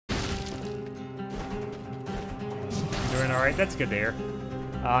Doing alright, that's good to hear.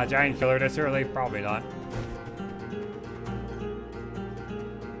 Giant killer this early? Probably not.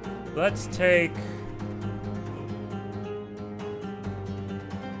 Let's take...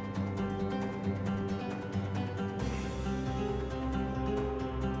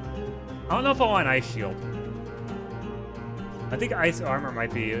 I don't know if I want Ice Shield. I think Ice Armor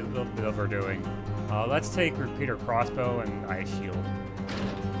might be a little bit overdoing. Let's take Repeater Crossbow and Ice Shield.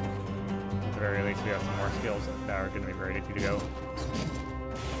 At the very least, we have some more skills that are going to be ready to go.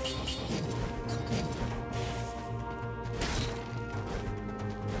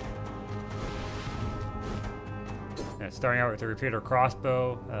 Yeah, starting out with the Repeater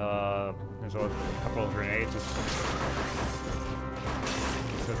Crossbow, there's a couple of grenades.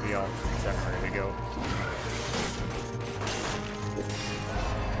 Should be all set and ready to go.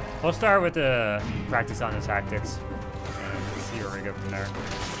 We'll start with the practice on the tactics and see where we go from there.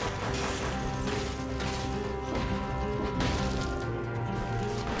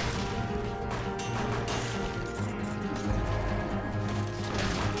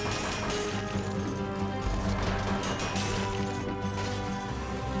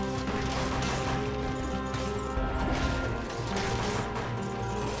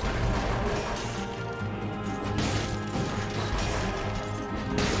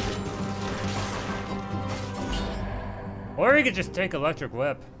 Or we could just take Electric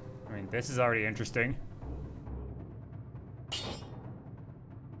Whip. I mean, this is already interesting.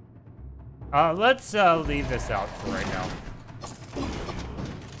 Let's leave this out for right now.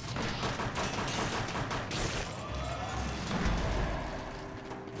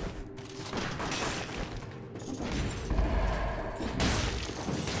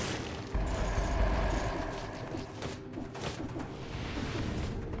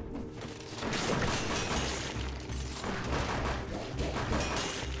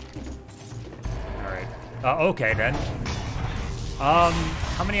 Okay then.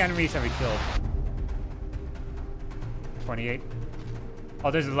 How many enemies have we killed? 28?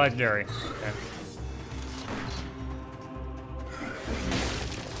 Oh, there's a legendary. Okay.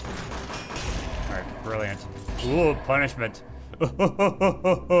 Alright, brilliant. Ooh, punishment. You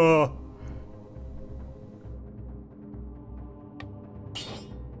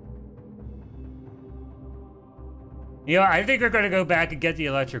know, I think we're gonna go back and get the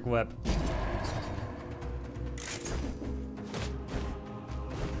Electric Whip.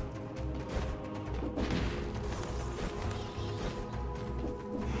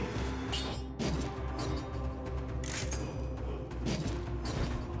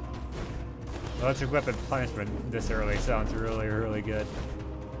 Electric Weapon punishment this early sounds really, really good.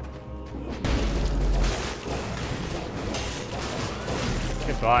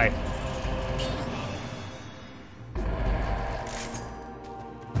 Goodbye.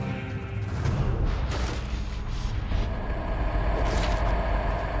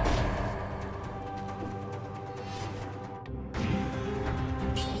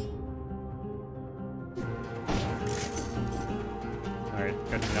 Alright,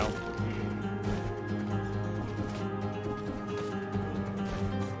 good to know.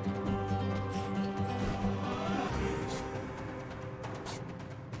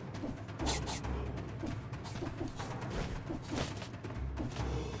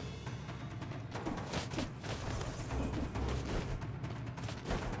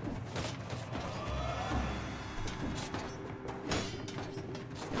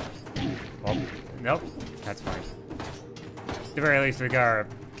 Nope, that's fine. At the very least, we got our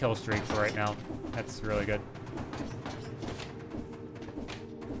kill streak for right now. That's really good.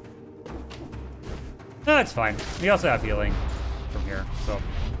 No, that's fine. We also have healing from here, so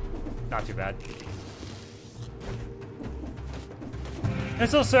not too bad.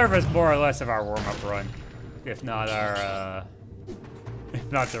 This will serve as more or less of our warm-up run, if not our,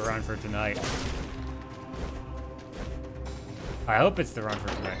 if not the run for tonight. I hope it's the run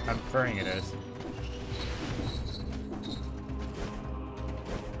for tonight. I'm praying it is.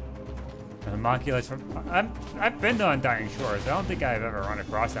 Homunculus from... I've been to Undying Shores. I don't think I've ever run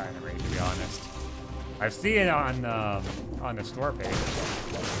across that enemy, to be honest. I've seen it on the store page.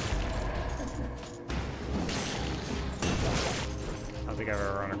 I don't think I've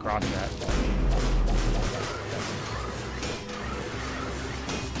ever run across that.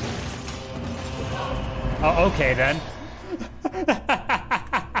 Oh, okay then.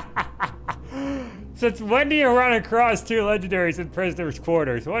 Since when do you run across two legendaries in prisoners'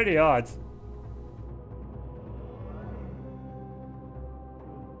 quarters? What are the odds?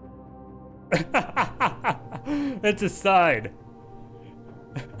 It's a sign.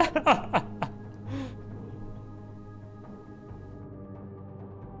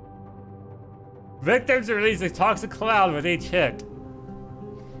 Victims release a toxic cloud with each hit.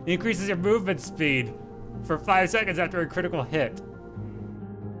 It increases your movement speed for 5 seconds after a critical hit.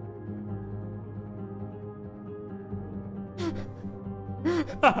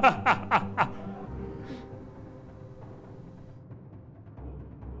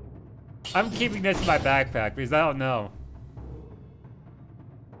 I'm keeping this in my backpack because I don't know.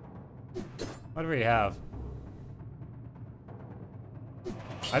 What do we have?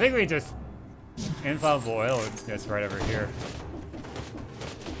 I think we just inflammable oil is right over here.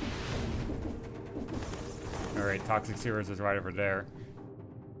 Alright, toxic sewers is right over there.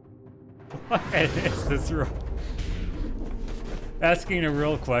 What is this? Asking the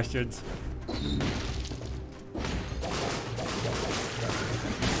real questions.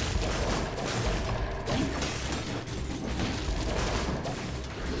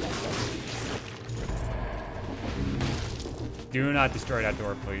 Do not destroy that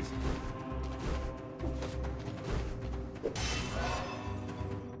door, please.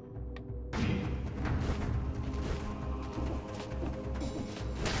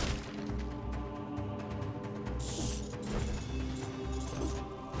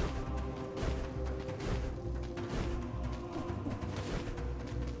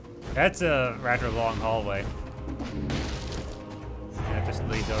 That's a rather long hallway. And it just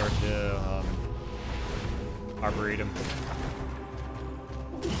leads over to Arboretum.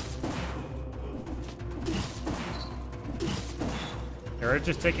 We're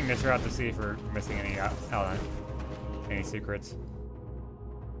just taking this route to see if we're missing any secrets.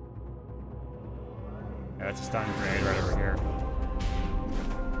 Yeah, that's a stun grenade right over here.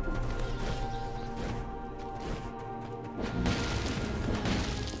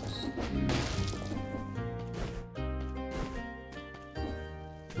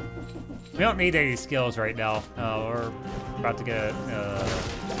 We don't need any skills right now. We're about to get a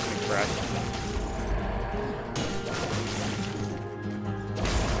big breath.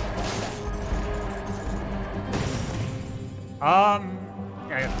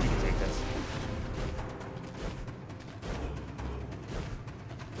 Yeah, we can take this.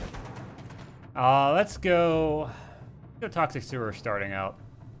 Let's go Toxic Sewer starting out.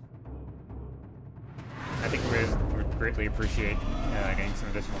 I think we would greatly appreciate getting some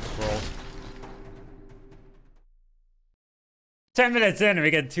additional scrolls. 10 minutes in and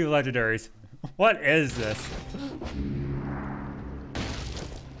we get 2 legendaries. What is this?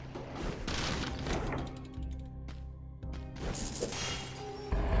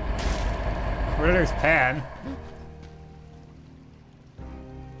 Where's Pan?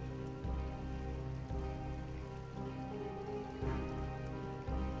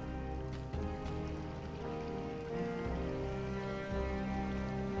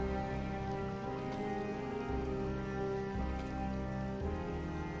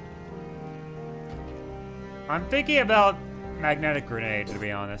 I'm thinking about magnetic grenade, to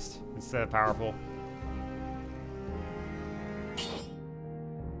be honest, instead of powerful.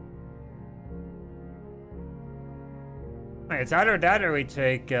 It's either that or we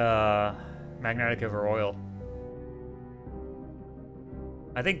take magnetic over oil.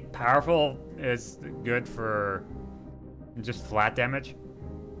 I think powerful is good for just flat damage.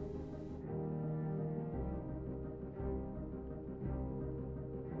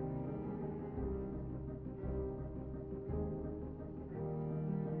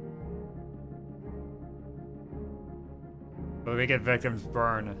 But we get victims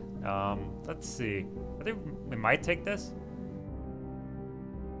burn. Let's see. I think we might take this.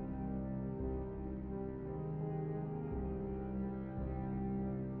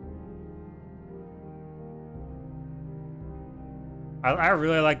 I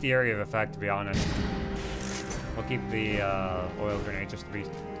really like the area of effect, to be honest. We'll keep the oil grenade just to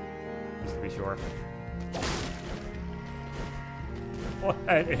be sure. What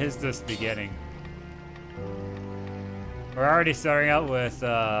is this beginning? We're already starting out with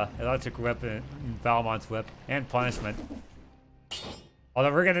electric whip and Valmont's whip and punishment.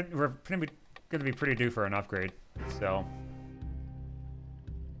 Although we're gonna be pretty due for an upgrade, so.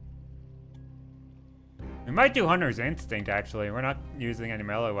 We might do Hunter's Instinct, actually. We're not using any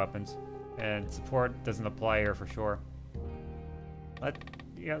melee weapons. And support doesn't apply here for sure.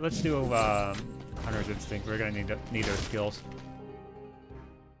 Let's do Hunter's Instinct. We're gonna need those skills.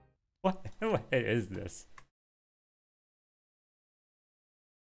 What is this?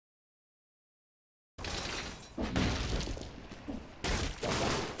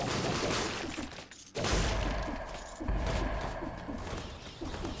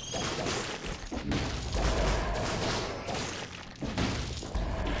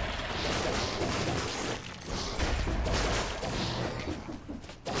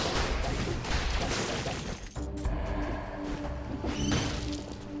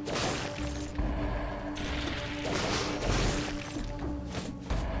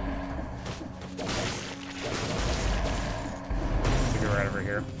 over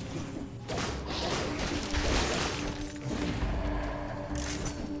here.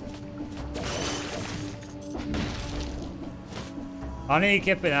 I need to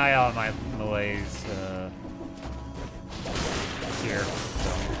keep an eye out on my melees here.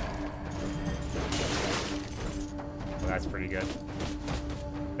 So. Well, that's pretty good.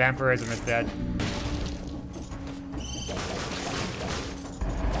 Vampirism is dead.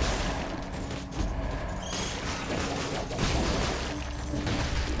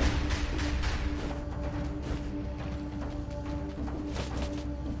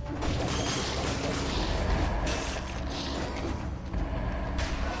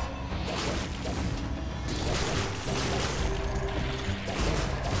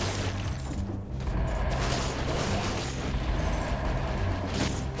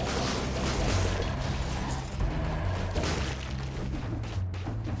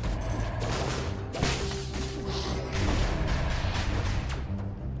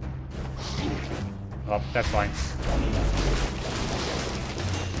 Oh, that's fine.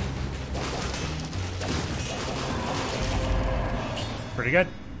 Pretty good.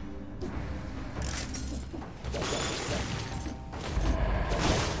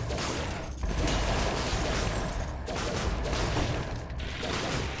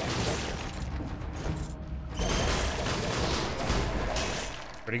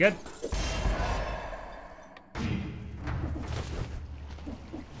 Pretty good.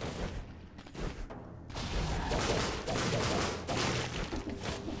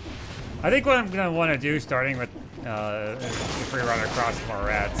 I think what I'm gonna want to do, starting with if we run across more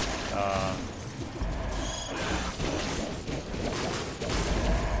rats,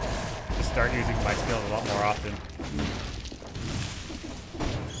 just start using my skills a lot more often.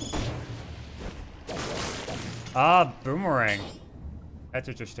 Boomerang. That's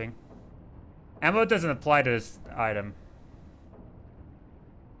interesting. Ammo doesn't apply to this item.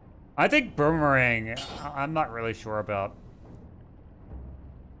 I think boomerang, I'm not really sure about.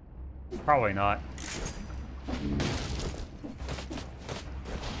 Probably not.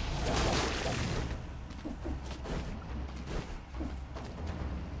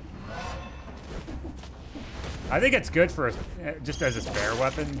 I think it's good for just as a spare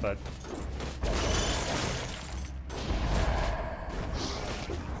weapon, but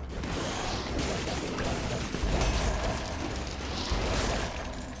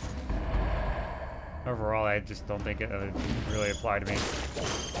overall, I just don't think it would really apply to me.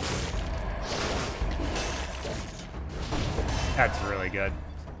 That's really good.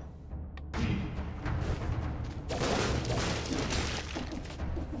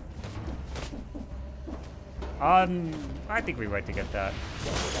 I think we wait to get that.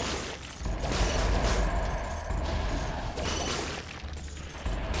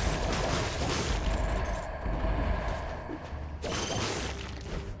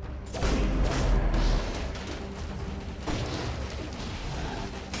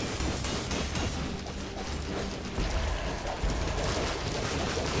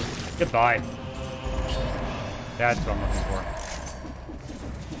 Goodbye. That's what I'm looking for.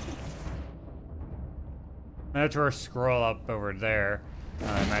 Minotaur scroll up over there.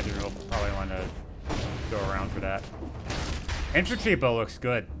 I imagine we'll probably want to go around for that. Infantry bow looks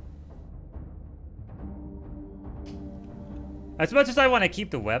good. As much as I want to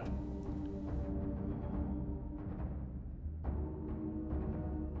keep the whip,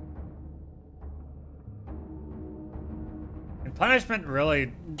 and punishment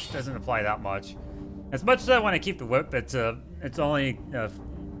really doesn't apply that much. As much as I want to keep the whip, it's only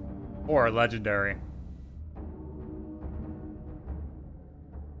 4 legendary.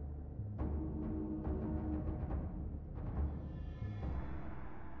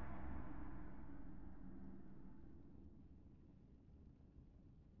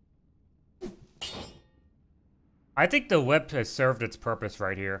 I think the whip has served its purpose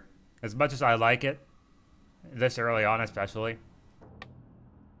right here. As much as I like it, this early on especially,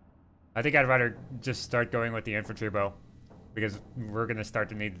 I think I'd rather just start going with the infantry bow, because we're going to start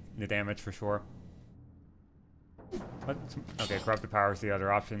to need the damage for sure. What? Okay, corrupted power is the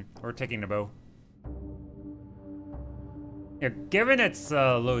other option. We're taking the bow. Yeah, given its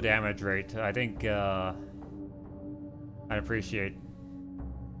low damage rate, I think I'd appreciate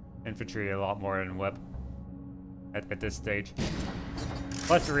infantry a lot more than whip at this stage.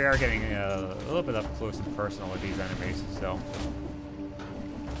 Plus, we are getting a little bit up close and personal with these enemies, so.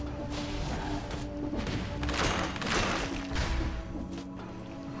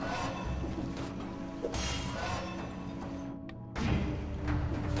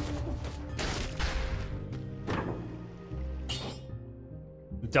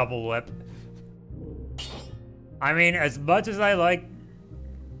 Double whip. I mean, as much as I like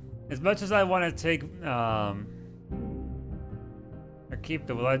As much as I want to take, or keep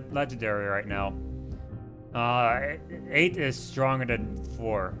the legendary right now, 8 is stronger than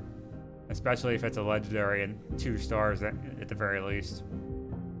 4. Especially if it's a legendary and 2 stars at the very least.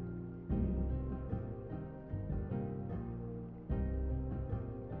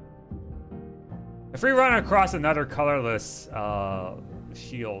 If we run across another colorless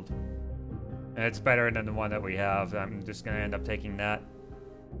shield, and it's better than the one that we have, I'm just gonna end up taking that.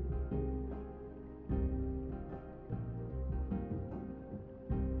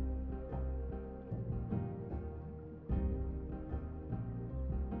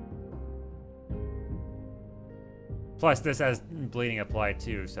 Plus, this has bleeding applied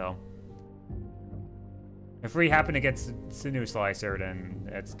too, so if we happen to get Sinew Slicer, then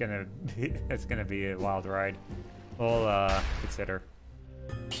it's gonna be a wild ride. We'll consider.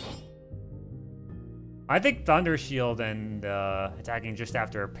 I think Thunder Shield and attacking just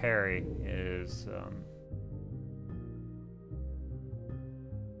after a parry is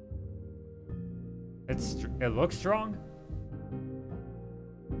it looks strong.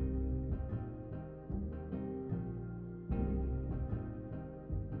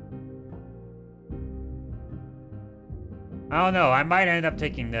 I don't know. I might end up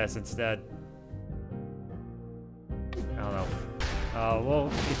taking this instead. I don't know. We'll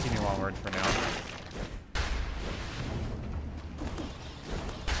continue onward for now.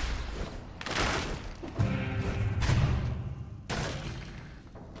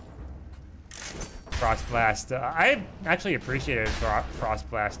 Frost Blast. I actually appreciated Frost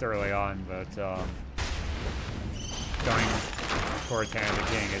Blast early on, but going towards Hand of the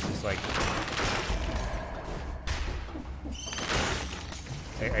King is just like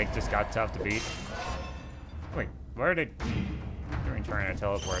it just got tough to beat. Wait, where are they doing trying to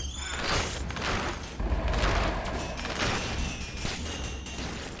teleport?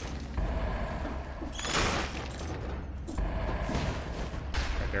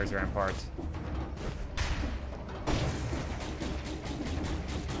 Right, there's Ramparts.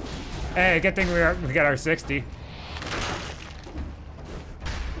 Hey, good thing we got our 60.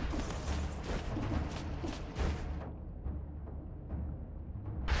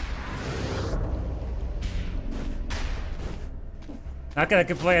 Not gonna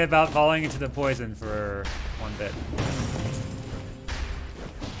complain about falling into the poison for one bit.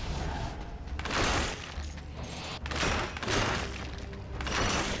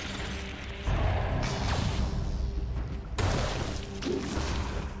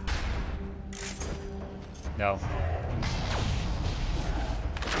 No.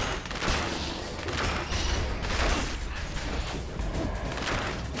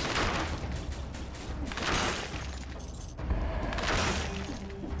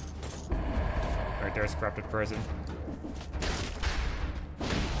 Right there's Corrupted Prison.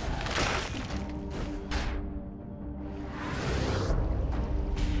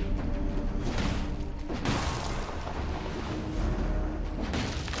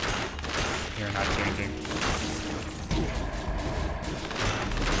 You're not changing.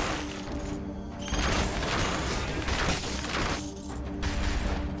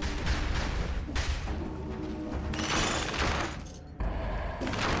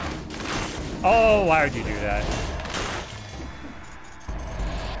 Oh, why would you do that?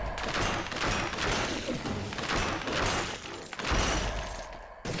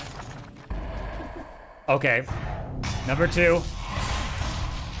 Okay. Number 2.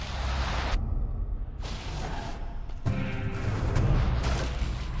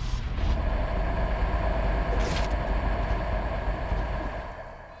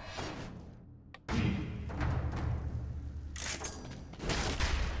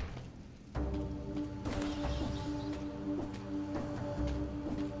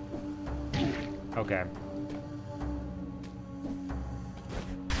 Okay.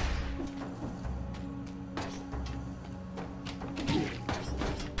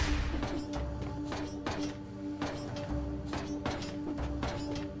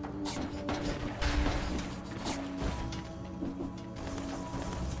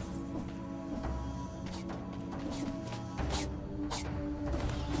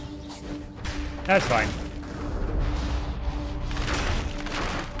 That's fine.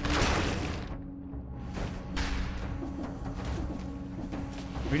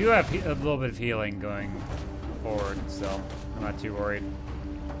 We do have a little bit of healing going forward, so I'm not too worried.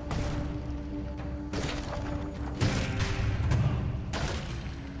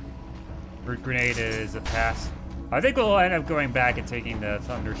 Root Grenade is a pass. I think we'll end up going back and taking the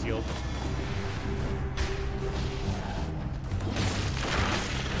Thunder Shield.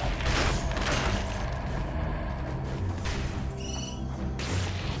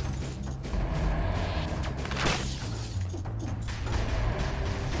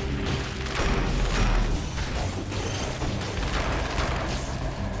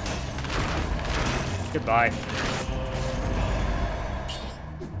 Bye.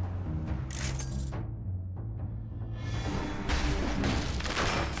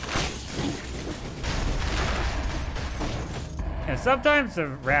 And sometimes the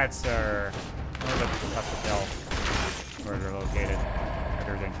rats are a little bit tough to tell where they're located.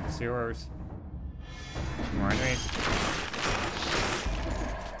 There's ancient sewers. More enemies.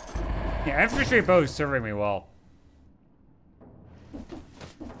 Yeah, infantry bow is serving me well.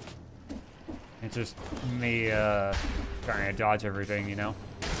 It's just me trying to dodge everything, you know?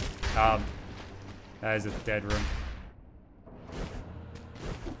 That is a dead room.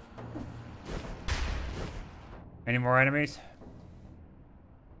 Any more enemies?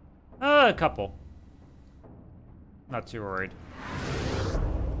 A couple. Not too worried.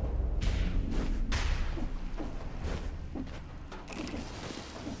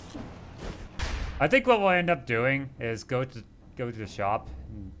 I think what we'll end up doing is go to the shop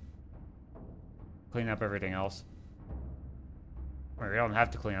and clean up everything else. Well, we don't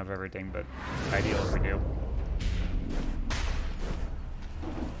have to clean up everything, but ideal if we do.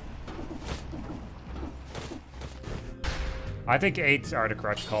 I think 8's are the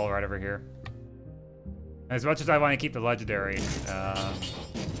correct call right over here. As much as I want to keep the legendary,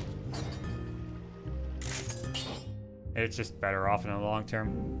 it's just better off in the long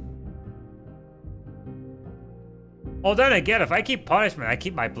term. Well, then again, if I keep punishment, I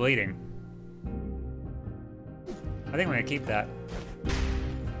keep my bleeding. I think I'm gonna keep that.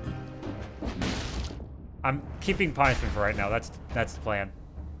 I'm keeping punishment for right now. That's the plan.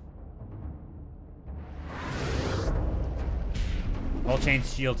 I'll change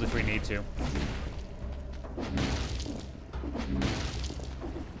shields if we need to.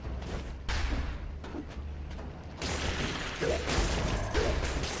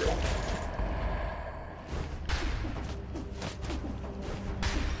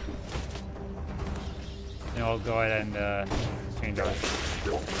 And I'll go ahead and change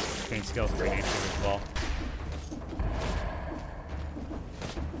skills if we need to as well.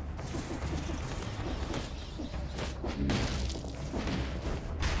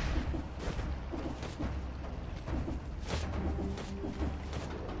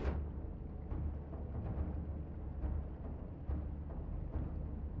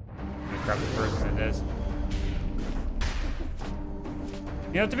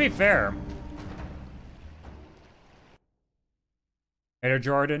 You know, to be fair, Hater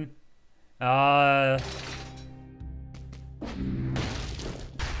Jordan, trying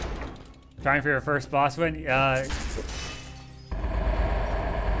for your first boss win? Yes,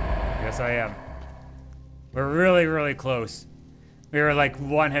 I am. We're really, really close. We were like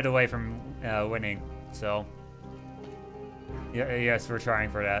one hit away from winning, so yeah, yes, we're trying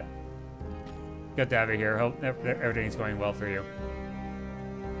for that. Good to have you here. Hope everything's going well for you.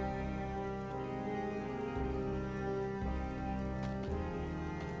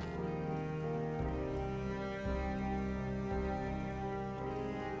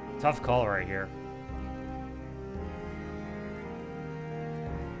 Tough call right here.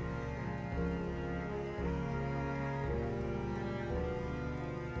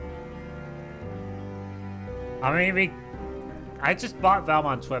 I mean, I just bought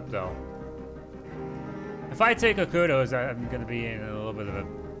Valmont Twip though. If I take a kudos, I'm gonna be in a little bit of a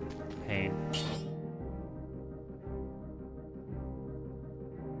pain.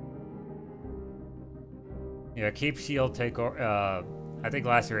 Yeah, keep shield, take I think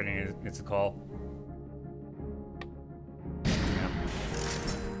last rating it's a call. Yeah.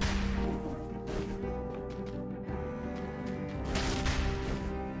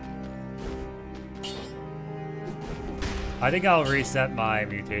 I think I'll reset my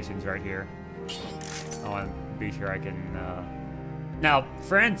mutations right here. I want to be sure I can... Now,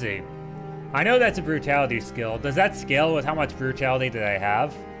 Frenzy. I know that's a brutality skill. Does that scale with how much brutality that I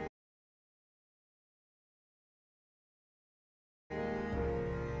have?